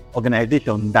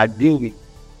organizations that deal with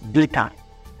data,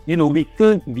 we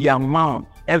see the amount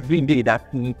every day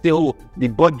that we say, the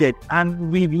budget,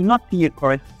 and we will not see a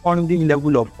corresponding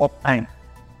level of uptime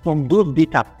from those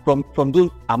data, from those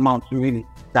amounts really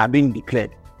that are being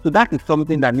declared. So that is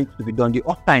something that needs to be done. The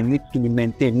uptime needs to be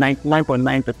maintained,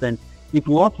 99.9%. If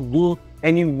we want to do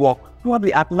any work,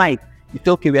 probably at night, you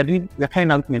say, okay, we're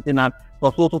carrying out maintenance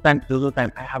for so time to so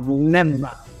time. I have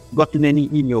never gotten any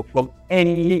email from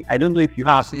any, I don't know if you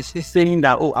have, saying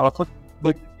that, our cost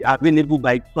is available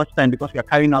by such time because we are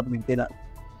carrying out maintenance.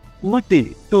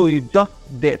 Nothing. So it's just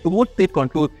there. So most state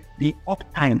control, the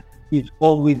uptime is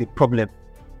always a problem.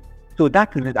 So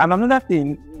that is it. And another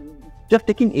thing, just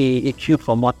taking a cue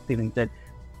from what Stephen said,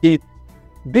 is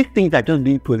these things are just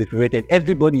being proliferated.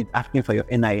 Everybody is asking for your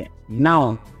NIN.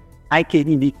 Now,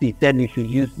 IKEDC said you should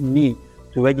use me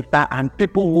to register, and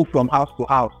people move from house to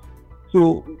house.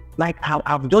 So, like,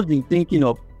 I've just been thinking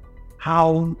of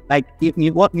how, like, it's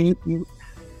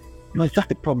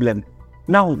just a problem.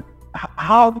 Now,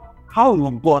 how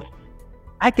robust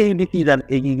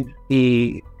IKEDC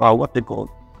is what's it called?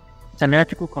 It's an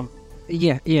electrical company.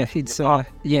 Yeah, it's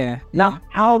yeah. Now,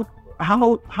 how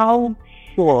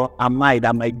sure am I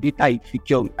that my data is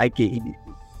secure with IKEDC?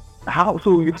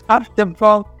 So you have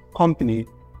several companies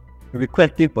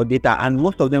requesting for data, and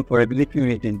most of them for regulatory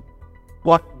reasons.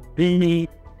 But the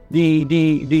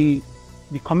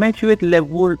commensurate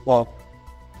level of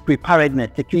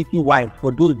preparedness, security-wise,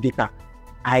 for those data,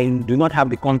 I do not have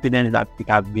the confidence that it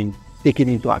has been taken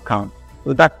into account.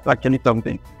 So that's actually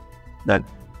something that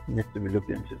needs to be looked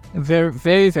into. Very,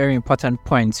 very, very important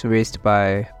points raised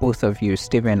by both of you,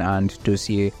 Stephen and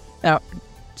Dozie. Now,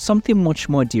 something much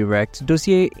more direct.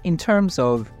 Dozie, in terms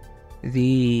of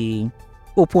the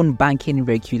open banking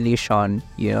regulation,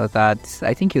 that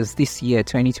I think it was this year,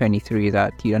 2023,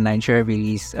 that Nigeria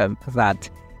released that.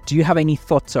 Do you have any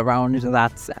thoughts around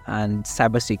that and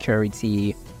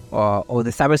cybersecurity, or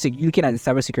looking at the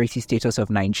cybersecurity status of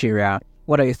Nigeria?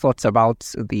 What are your thoughts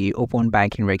about the open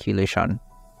banking regulation?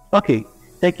 Okay,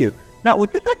 thank you. Now,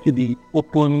 with respect to the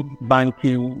open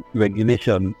banking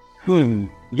regulation,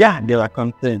 there are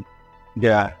concerns.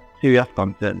 There are serious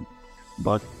concerns,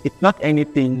 but it's not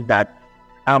anything that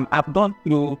I've gone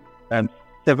through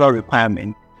several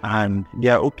requirements, and they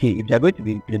are okay. If they are going to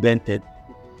be implemented,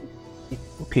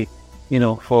 it's okay.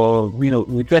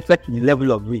 With respect to the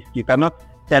level of risk, you cannot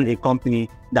tell a company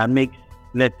that makes,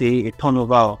 let's say, a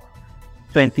turnover of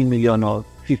 20 million or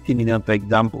 50 million, for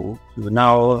example, to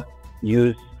now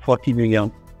use 40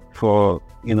 million for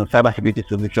cybersecurity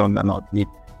solutions, and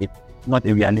it's not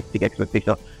a realistic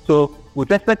expectation. So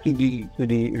with respect to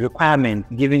the requirements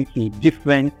given to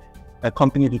different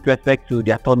companies with respect to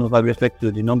their turnover, with respect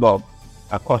to the number of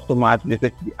customers, with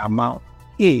respect to the amount,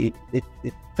 it's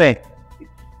fair. It's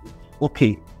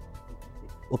okay.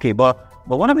 Okay, but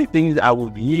one of the things I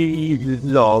would really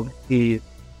love is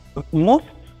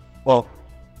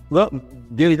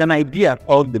there is an idea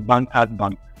called the Bankers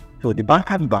Bank. So the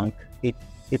Bankers Bank, it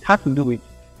has to do with,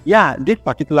 this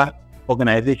particular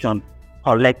organization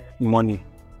collects money,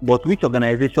 but which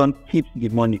organization keeps the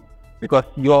money? Because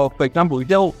for example,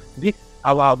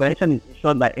 our organization is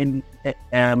insured by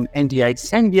NDI.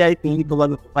 NDI only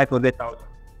covers 500,000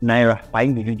 naira per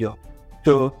individual.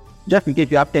 So just in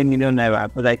case you have 10 million naira,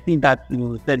 because I think that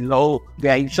said, they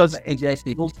are insured by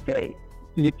NDI. Okay,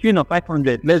 to the tune of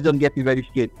 500. Let's don't get it very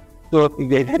straight. So if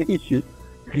there's any issue,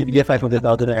 you get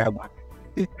 500,000 naira back.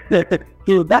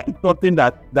 So that is something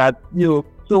that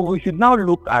so we should now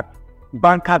look at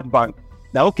Bankers Bank.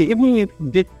 Now, okay, even if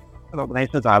these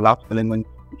organizations are allowed to collect money,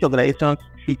 which organizations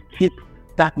should keep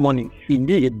that money? Should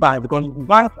be a bank, because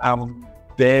banks are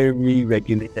very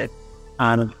regulated,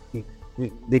 and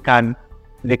they can,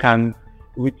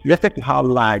 with respect to how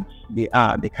large they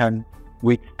are, they can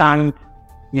withstand,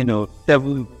 a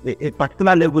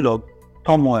particular level of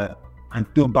turmoil and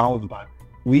still bounce back.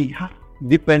 We have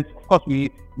different, of course,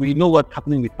 we know what's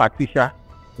happening with Patricia.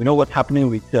 We know what's happening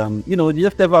with,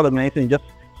 just several organizations just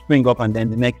spring up, and then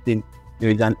the next thing, there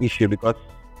is an issue, because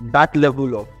that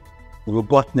level of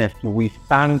robustness to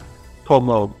withstand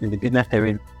turmoil in the business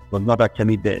terrain was not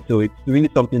actually there. So it's really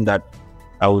something that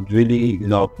I would really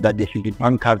love, that they should be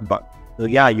Bankers Bank. So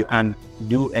you can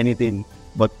do anything,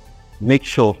 but make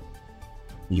sure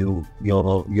your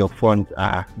funds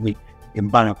are with a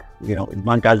bank, a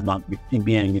Bankers Bank with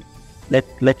CBN.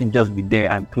 Let it just be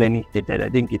there and clearly stated. I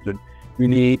think it would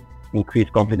really increase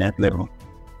confidence level.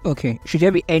 Okay. Should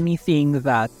there be anything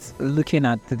that, looking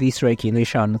at this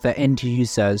regulation, the end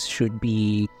users should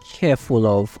be careful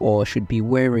of, or should be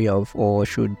wary of, or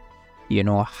should,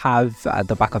 have at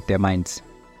the back of their minds?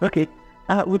 Okay.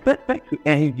 With respect to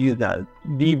end users,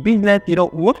 the business,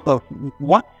 most of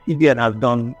what CBN has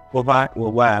done over a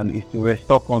while is to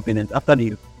restore confidence after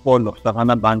the fall of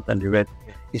Savannah banks and the rest,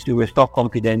 is to restore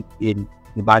confidence in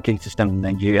the banking system in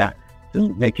Nigeria,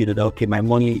 to make you know that, okay, my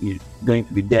money is going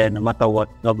to be there no matter what,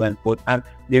 not going to put. And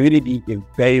they really did a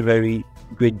very, very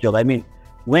great job. I mean,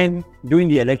 during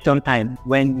the election time,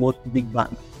 when most big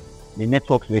banks, the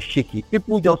networks were shaky,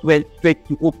 people just went straight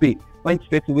to OPay,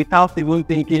 without even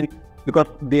thinking, because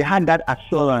they had that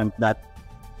assurance that,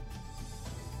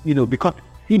 because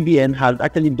CBN has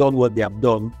actually done what they have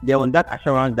done, they're on that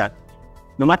assurance that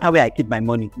no matter where I keep my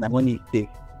money is safe.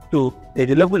 So there's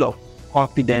a level of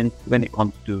confidence when it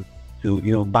comes to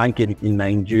banking in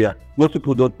Nigeria. Most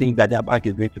people don't think that their bank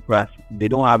is going to crash. They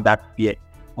don't have that fear,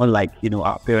 unlike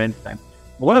our parents' time.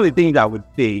 But one of the things I would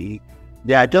say,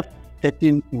 there are just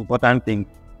certain important things,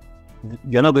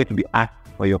 you're not going to be asked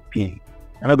for your PIN.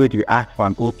 You're not going to be asked for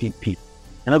an OTP. You're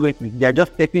not going to be, they're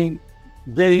just certain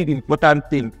very important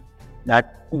things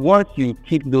that once you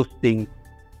keep those things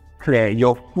clear,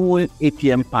 your full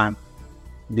ATM PAN,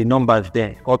 the numbers there,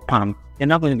 it's called PAN, you're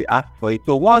not going to be asked for it.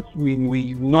 So once we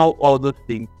know all those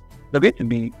things, they're going to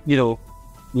be,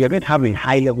 we are going to have a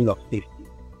high level of safety.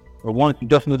 But once you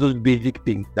just know those basic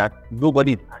things that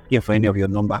nobody is asking for any of your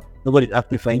number, nobody is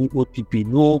asking for any OTP,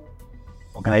 no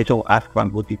organization will ask for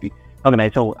an OTP,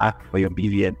 organization will ask for your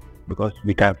BVN because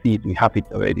we can see it, we have it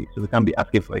already, so we can't be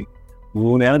asking for it.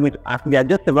 We are not going to ask. There are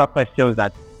just several questions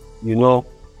that no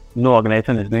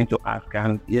organization is going to ask,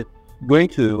 and it's going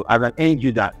to, as an end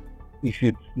user, you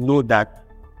should know that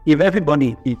if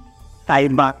everybody is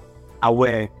cyber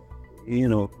aware, we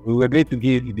were going to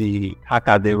give the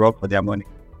hackers the rub for their money.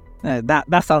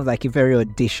 That sounds like a very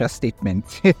audacious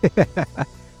statement.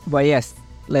 But yes,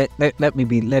 let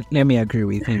me agree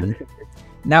with you.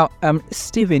 Now,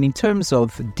 Stephen, in terms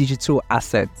of digital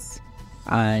assets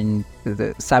and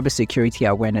the cybersecurity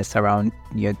awareness around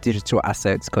your digital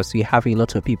assets, because we have a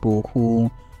lot of people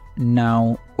who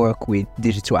now work with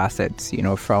digital assets,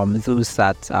 from those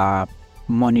that are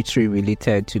monetary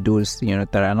related to those,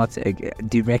 that are not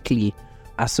directly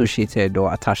associated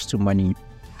or attached to money.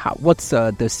 What's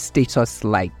the status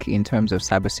like in terms of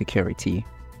cybersecurity?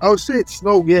 I would say it's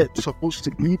not where it's supposed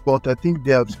to be, but I think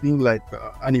there's been like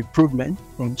an improvement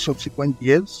from subsequent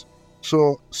years.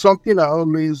 So something I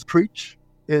always preach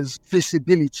is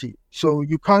visibility. So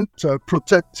you can't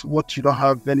protect what you don't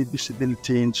have any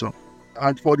visibility into.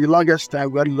 And for the longest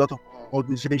time, we had a lot of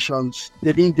organizations,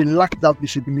 they lack that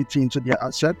visibility into their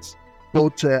assets,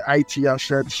 both IT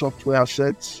assets, software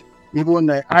assets, even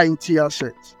IT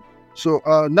assets. So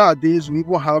nowadays, we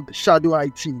will have shadow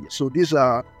IT. So these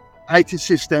are IT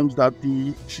systems that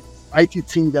the IT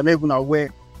team, they're not even aware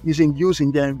is in use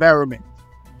in their environment.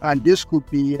 And this could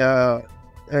be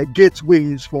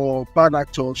gateways for bad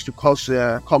actors to cause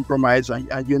compromise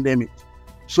and you name it.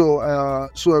 So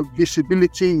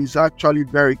visibility is actually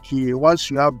very key.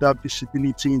 Once you have that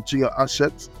visibility into your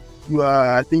assets,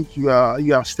 I think you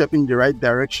are stepping in the right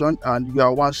direction and you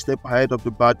are one step ahead of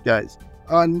the bad guys.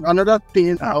 And another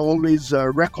thing I always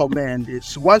recommend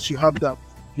is once you have that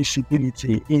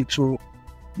visibility into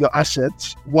your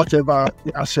assets, whatever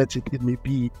the asset it may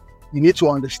be, you need to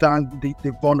understand the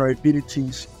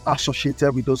vulnerabilities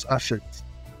associated with those assets.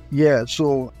 Yeah,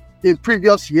 so in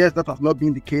previous years, that has not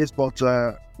been the case, but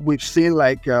we've seen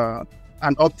like an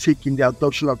uptick in the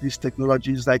adoption of these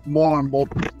technologies, like more and more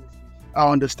businesses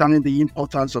are understanding the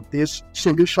importance of these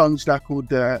solutions that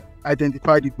could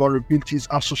identify the vulnerabilities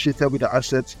associated with the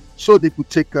assets so they could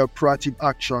take proactive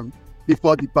action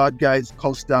before the bad guys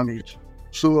cause damage.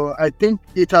 So I think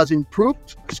it has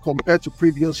improved as compared to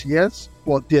previous years,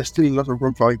 but there's still a lot of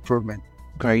room for improvement.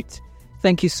 Great.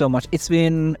 Thank you so much. It's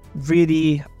been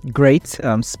really great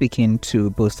speaking to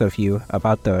both of you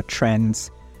about the trends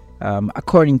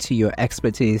according to your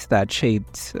expertise that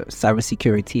shaped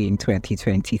cybersecurity in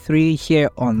 2023 here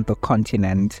on the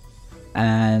continent.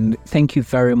 And thank you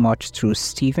very much to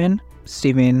Stephen.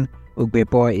 Stephen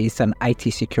Ogbebor is an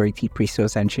IT security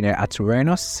pre-sales engineer at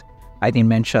Uranus. I didn't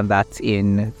mention that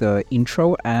in the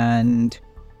intro. And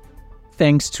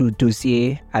thanks to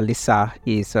Dozie Alisah,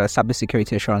 he's a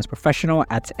cybersecurity assurance professional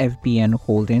at FBN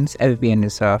Holdings. FBN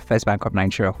is First Bank of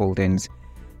Nigeria Holdings.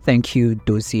 Thank you,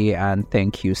 Dozie, and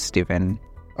thank you, Stephen.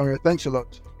 All right, thanks a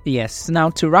lot. Yes.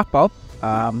 Now to wrap up,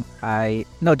 Dozie, I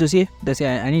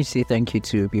need to say thank you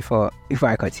too before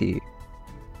I continue.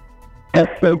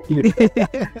 Thank you.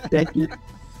 Thank you.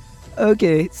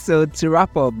 Okay, so to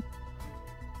wrap up,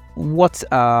 what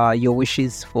are your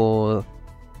wishes for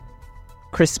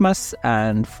Christmas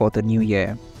and for the New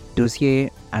Year, Dozie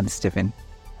and Stephen?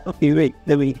 Okay, wait.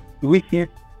 Let me wish you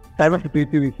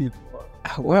cybersecurity wishes.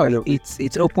 Well,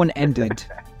 it's open-ended.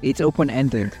 It's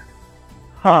open-ended.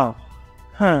 Oh.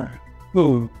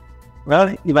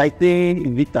 Well, if I say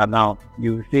Victor now,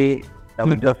 you will say that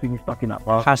we just finished talking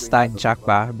about Hashtag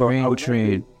Jackba, brain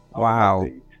drain. Wow.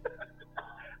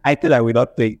 I said I will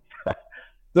not say it.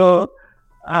 So,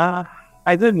 I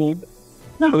don't know.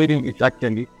 Not really wish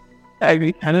actually. I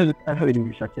don't really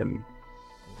wish actually.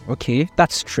 Okay,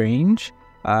 that's strange.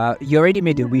 You already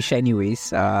made a wish anyways.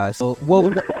 So what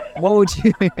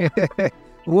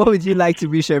would you like to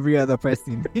wish every other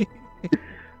person?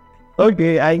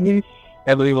 Okay, I wish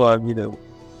everyone,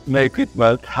 Merry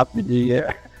Christmas, Happy New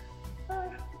Year.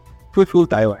 Fruitful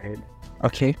time ahead.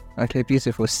 Okay,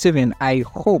 beautiful. Stephen, I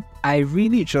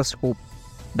really just hope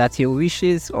that your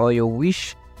wishes or your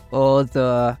wish or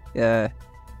the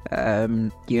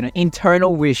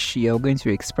internal wish you're going to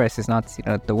express is not,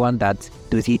 the one that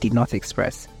Dozie did not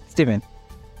express. Stephen.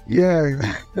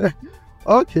 Yeah.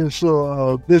 Okay.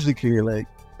 So basically,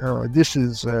 this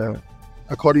is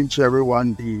according to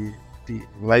everyone the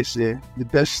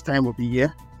best time of the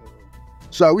year.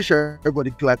 So I wish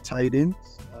everybody glad tidings.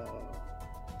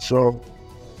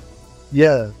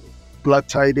 Glad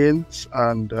tidings,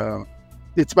 and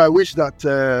it's my wish that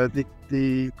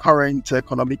the current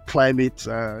economic climate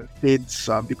fades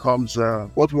and becomes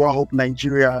what we all hope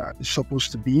Nigeria is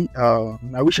supposed to be.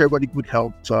 I wish everybody good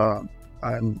health,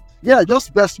 and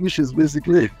just best wishes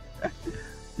basically.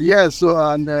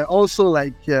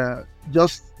 Also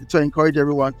just to encourage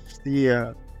everyone to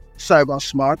stay cyber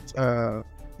smart.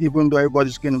 Even though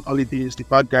everybody's going on holidays, the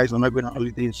bad guys are not going on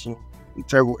holidays, so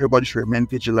everybody should remain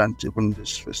vigilant even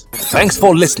this festival. Thanks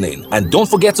for listening, and don't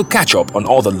forget to catch up on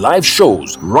all the live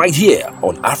shows right here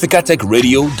on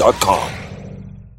africatechradio.com.